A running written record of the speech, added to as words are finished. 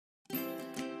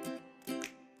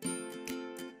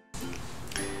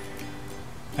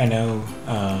I know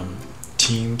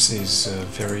Teams is a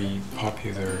very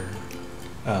popular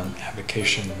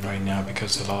application right now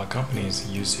because a lot of companies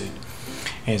use it,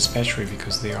 and especially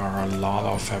because there are a lot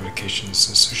of applications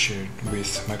associated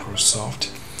with Microsoft,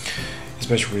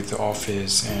 especially with the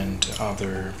Office and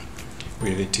other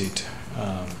related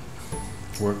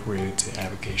work-related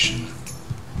application.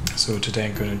 So today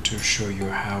I'm going to show you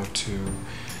how to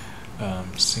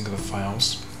sync the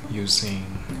files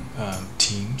using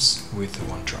Teams with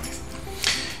OneDrive.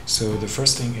 So the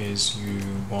first thing is you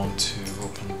want to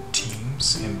open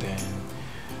Teams, and then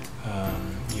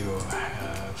you'll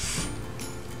have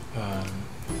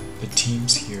the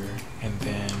Teams here, and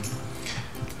then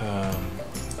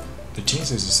the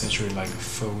Teams is essentially like a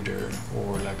folder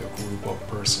or like a group of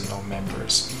person or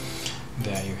members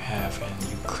that you have, and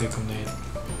you click on it,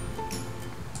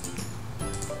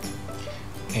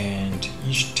 and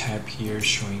each tab here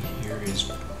showing here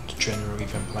is general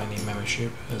event planning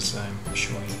membership, as I'm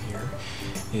showing here,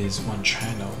 is one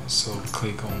channel. So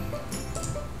click on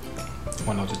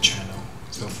one of the channel.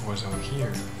 So for example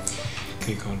here,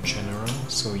 click on general,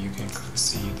 so you can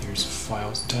see there's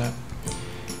files tab,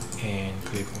 and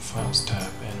click on files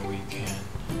tab, and we can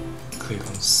click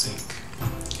on sync,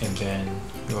 and then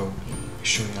you're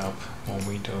showing up one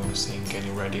window saying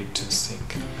getting ready to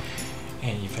sync,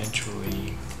 and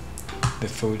eventually the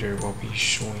folder will be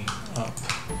showing up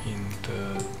in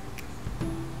the